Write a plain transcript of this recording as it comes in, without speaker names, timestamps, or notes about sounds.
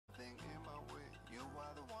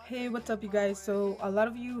Hey, what's up you guys? So a lot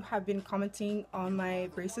of you have been commenting on my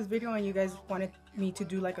braces video and you guys wanted me to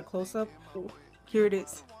do like a close-up. Here it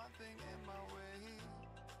is.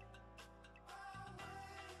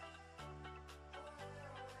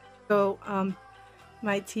 So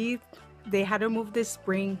my teeth, they had to move this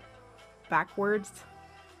spring backwards.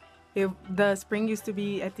 The spring used to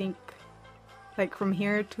be, I think, like from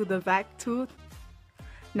here to the back tooth.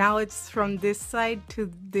 Now it's from this side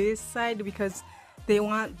to this side because they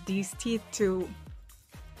want these teeth to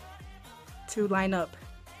line up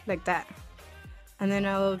like that. And then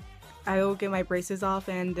I'll get my braces off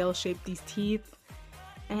and they'll shape these teeth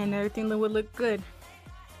and everything would look good.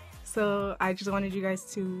 So I just wanted you guys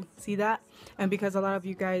to see that, and because a lot of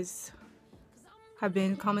you guys have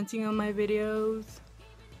been commenting on my videos,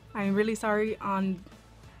 I'm really sorry on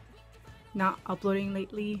not uploading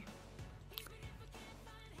lately.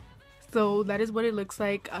 So that is what it looks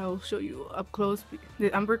like. I'll show you up close.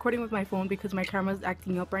 I'm recording with my phone because my camera's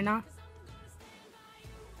acting up right now.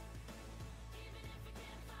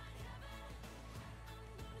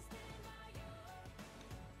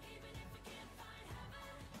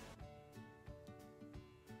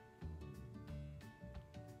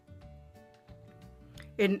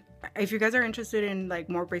 And if you guys are interested in like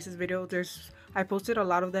more braces videos, I posted a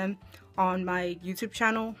lot of them on my YouTube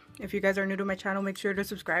channel. If you guys are new to my channel, make sure to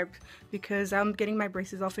subscribe because I'm getting my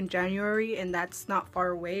braces off in January and that's not far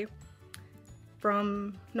away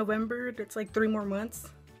from November. That's like 3 more months.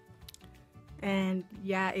 And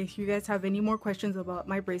yeah, if you guys have any more questions about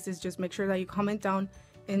my braces, just make sure that you comment down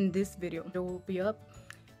in this video. It will be up,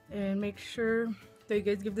 and make sure that you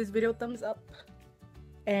guys give this video a thumbs up.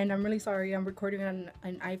 And I'm really sorry, I'm recording on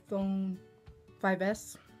an iPhone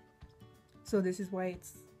 5S, so this is why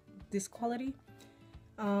it's this quality.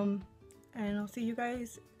 And I'll see you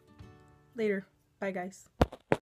guys later. Bye guys.